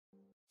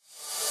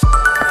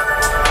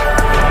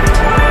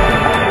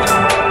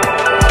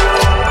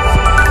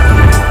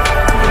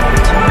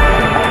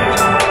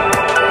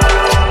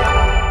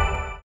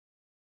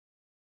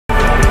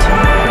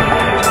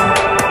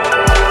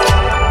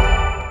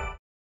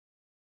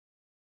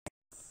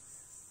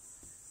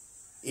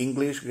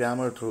English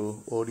Grammar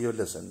Through Audio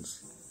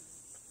Lessons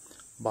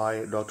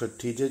by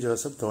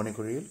Dr.Joseph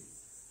Thonikuzhiyil,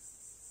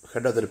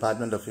 Head of the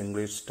Department of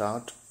English,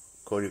 Start,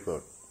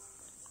 Kozhikode.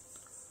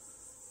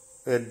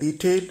 A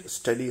detailed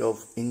study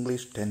of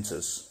English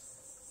tenses.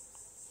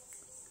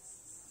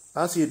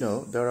 As you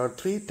know, there are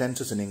three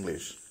tenses in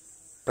English: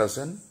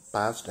 present,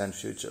 past, and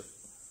future.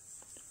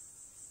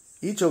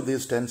 Each of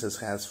these tenses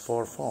has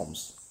four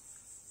forms.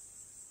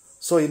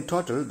 So in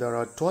total, there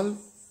are 12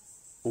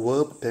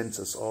 verb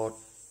tenses or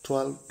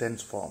 12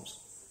 tense forms.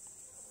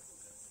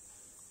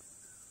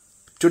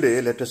 Today,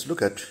 let us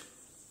look at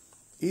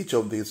each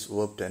of these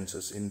verb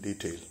tenses in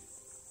detail.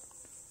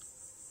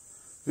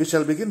 We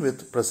shall begin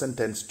with present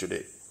tense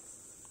today.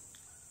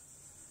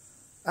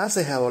 As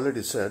I have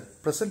already said,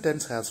 present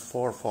tense has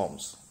four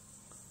forms.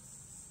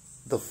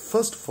 The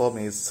first form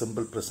is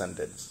simple present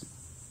tense.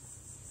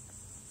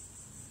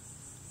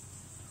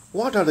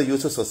 What are the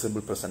uses of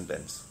simple present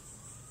tense?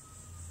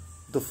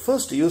 The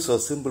first use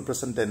of simple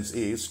present tense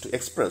is to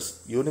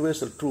express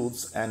universal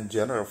truths and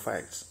general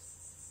facts.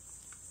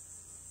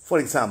 For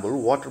example,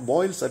 water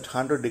boils at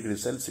 100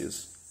 degrees Celsius.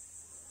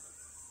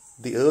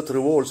 The earth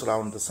revolves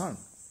around the sun.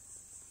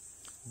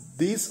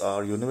 These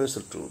are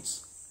universal truths.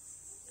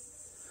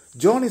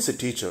 John is a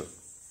teacher.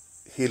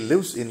 He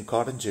lives in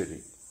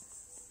Cottoncherry.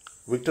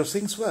 Victor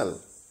sings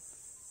well.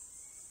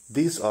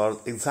 These are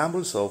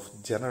examples of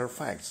general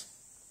facts.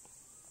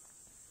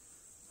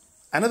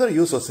 Another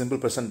use of simple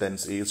present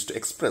tense is to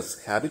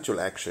express habitual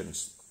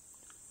actions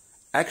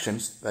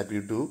that we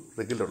do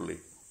regularly.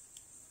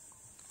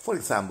 For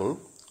example,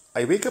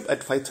 I wake up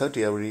at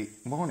 5:30 every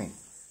morning.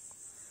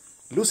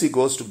 Lucy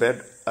goes to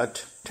bed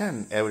at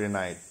 10 every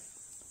night.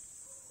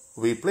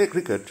 We play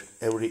cricket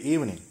every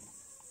evening.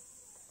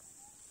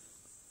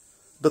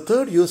 The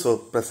third use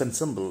of present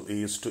simple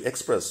is to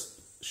express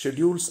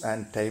schedules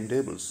and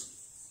timetables.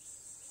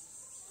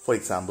 For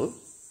example,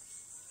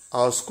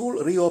 our school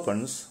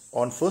reopens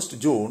on 1st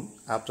June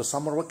after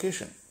summer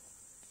vacation.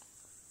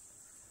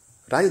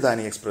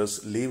 Rajdhani Express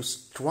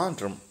leaves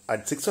Trivandrum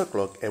at 6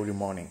 o'clock every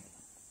morning.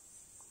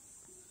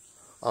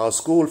 Our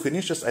school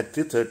finishes at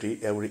 3:30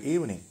 every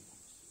evening.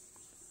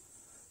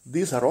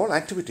 These are all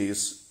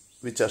activities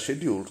which are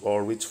scheduled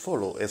or which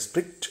follow a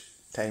strict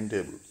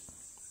timetable.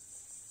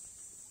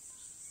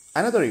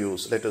 Another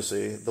use, let us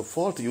say, the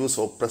fourth use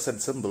of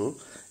present simple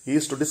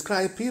is to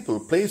describe people,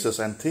 places,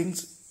 and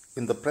things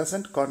in the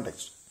present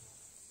context.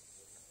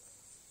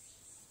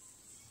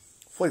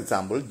 For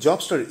example,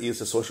 Jobster is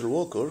a social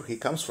worker. He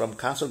comes from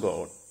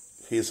Kasaragod.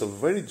 He is a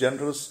very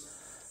generous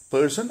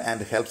person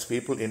and helps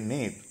people in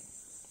need.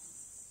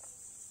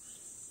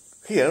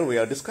 Here we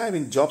are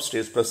describing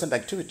Jobster's present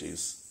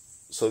activities,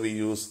 so we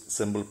use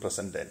simple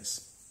present tense.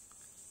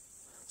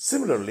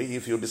 Similarly,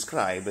 if you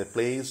describe a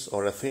place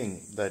or a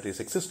thing that is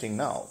existing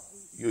now,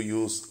 you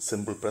use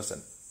simple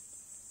present.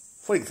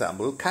 For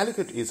example,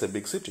 Calicut is a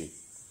big city.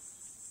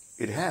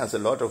 It has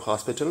a lot of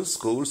hospitals,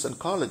 schools, and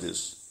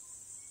colleges.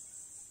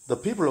 The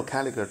people of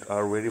Calicut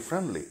are very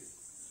friendly.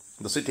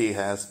 The city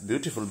has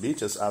beautiful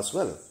beaches as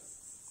well.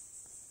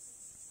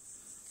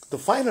 The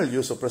final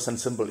use of present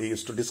simple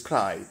is to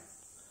describe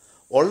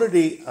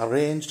already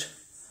arranged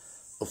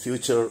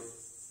future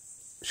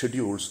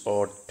schedules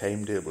or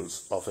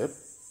timetables of a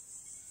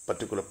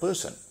particular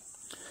person.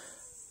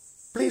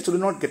 Please do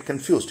not get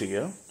confused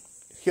here.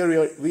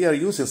 Here we are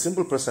using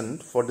simple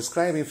present for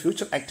describing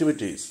future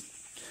activities.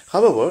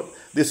 However,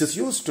 this is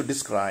used to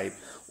describe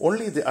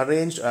only the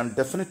arranged and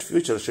definite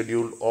future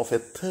schedule of a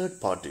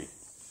third party.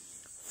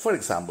 For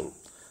example,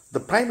 the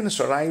Prime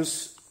Minister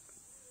arrives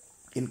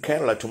in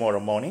Kerala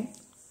tomorrow morning.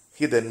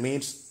 He then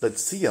meets the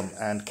CM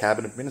and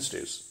cabinet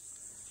ministers.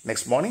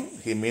 Next morning,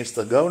 he meets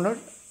the governor,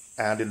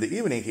 and in the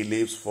evening, he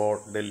leaves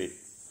for Delhi.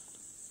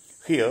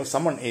 Here,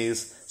 someone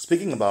is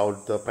speaking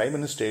about the Prime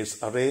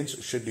Minister's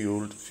arranged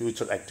scheduled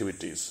future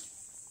activities.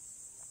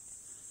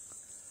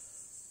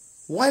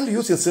 While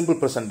using simple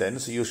present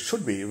tense, you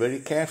should be very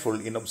careful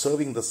in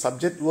observing the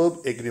subject-verb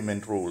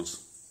agreement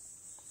rules.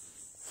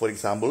 For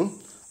example,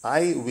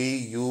 I, we,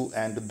 you,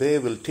 and they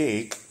will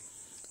take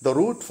the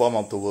root form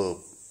of the verb,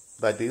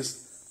 that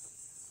is,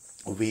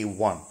 we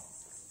won.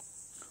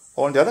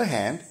 On the other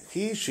hand,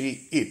 he,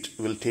 she, it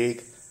will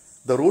take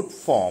the root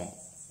form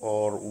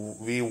or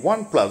we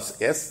won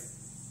plus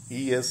s,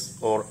 es,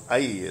 or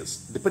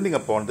ies, depending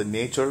upon the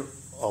nature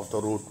of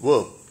the root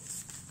verb.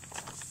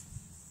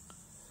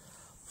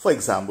 For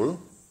example,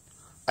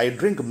 I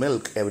drink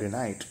milk every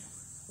night.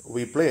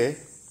 We play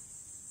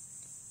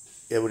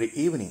every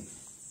evening.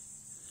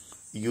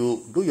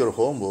 You do your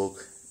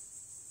homework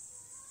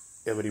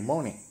every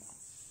morning.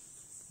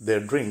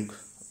 They drink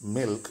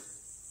milk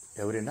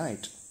every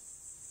night.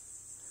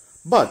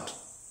 But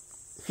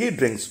he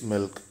drinks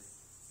milk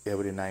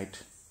every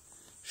night.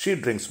 She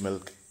drinks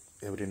milk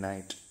every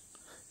night.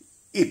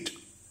 It,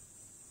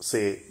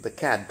 say, the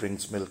cat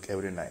drinks milk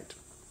every night.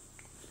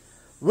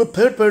 With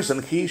third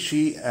person, he,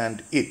 she,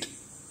 and it,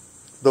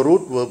 the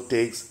root verb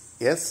takes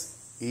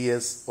s,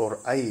 es, or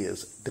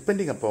ies,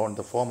 depending upon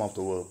the form of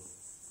the verb.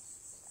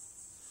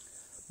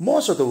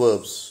 Most of the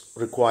verbs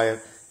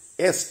require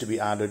s to be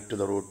added to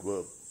the root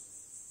verb.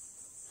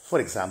 For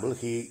example,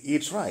 he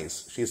eats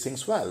rice, she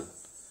sings well,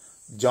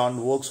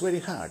 John works very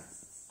hard.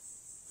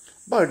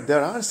 But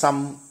there are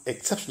some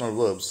exceptional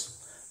verbs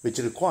which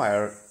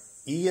require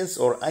es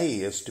or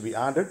ies to be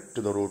added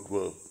to the root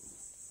verb.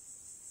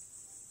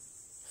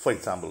 For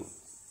example,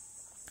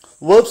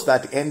 verbs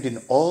that end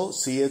in o,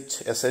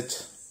 ch,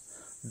 sh,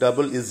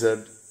 double z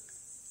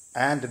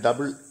and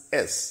double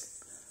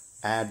s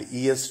add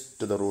es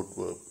to the root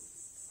verb.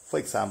 For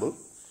example,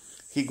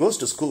 he goes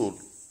to school,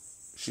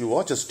 she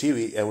watches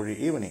TV every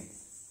evening.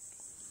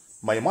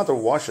 My mother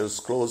washes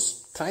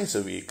clothes thrice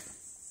a week.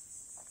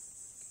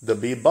 The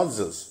bee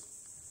buzzes.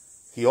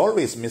 He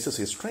always misses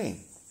his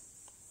train.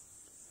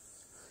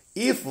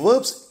 If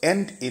verbs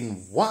end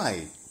in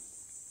y,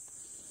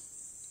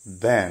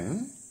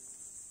 then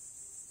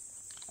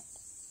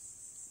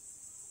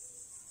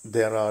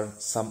there are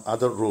some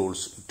other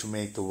rules to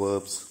make the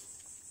verbs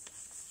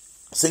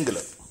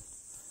singular.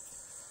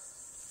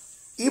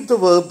 If the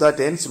verb that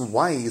ends in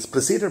y is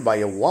preceded by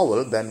a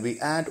vowel, then we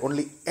add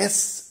only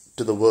s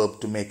to the verb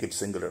to make it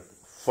singular.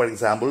 For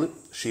example,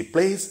 she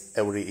plays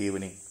every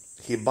evening.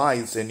 He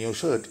buys a new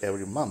shirt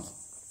every month.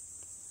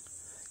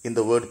 In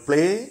the word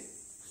play,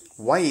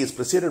 y is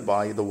preceded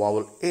by the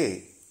vowel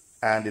a,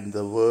 and in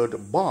the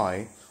word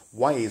buy,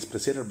 y is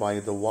preceded by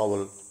the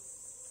vowel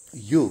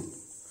u.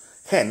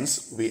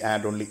 Hence, we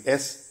add only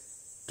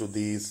s to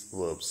these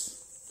verbs.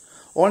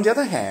 On the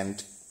other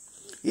hand,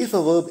 if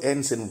a verb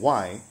ends in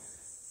y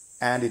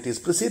and it is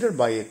preceded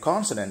by a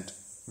consonant,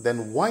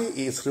 then y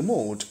is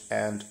removed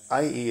and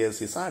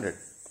ies is added.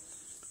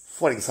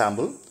 For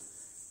example,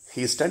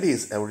 he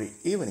studies every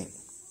evening.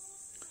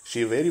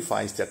 She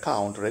verifies the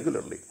account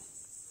regularly.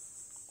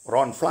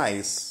 Ron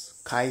flies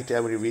kite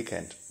every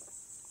weekend.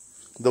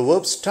 The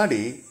verbs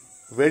study,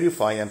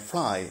 verify and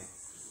fly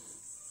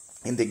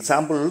in the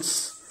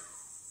examples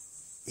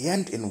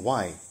end in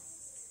y,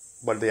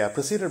 but they are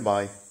preceded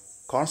by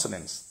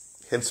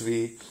consonants. Hence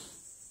we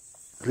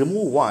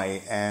remove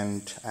y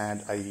and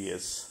add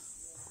ies.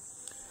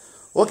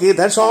 Okay,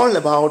 that's all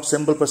about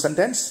simple present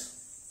tense.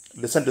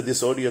 Listen to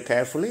this audio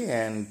carefully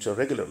and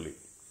regularly.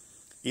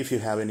 If you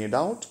have any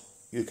doubt,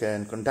 you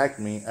can contact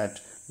me at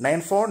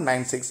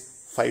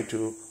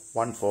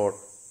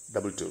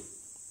 9496521422.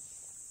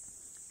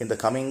 In the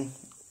coming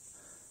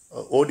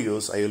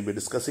audios, I will be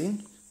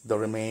discussing the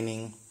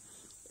remaining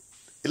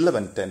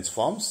 11 tense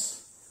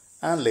forms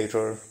and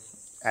later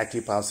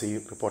active,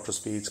 passive, reporter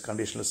speech,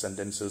 conditional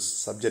sentences,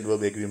 subject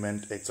verb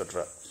agreement,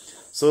 etc.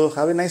 So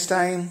have a nice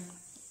time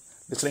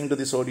listening to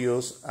these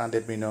audios and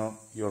let me know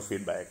your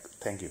feedback.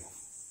 Thank you.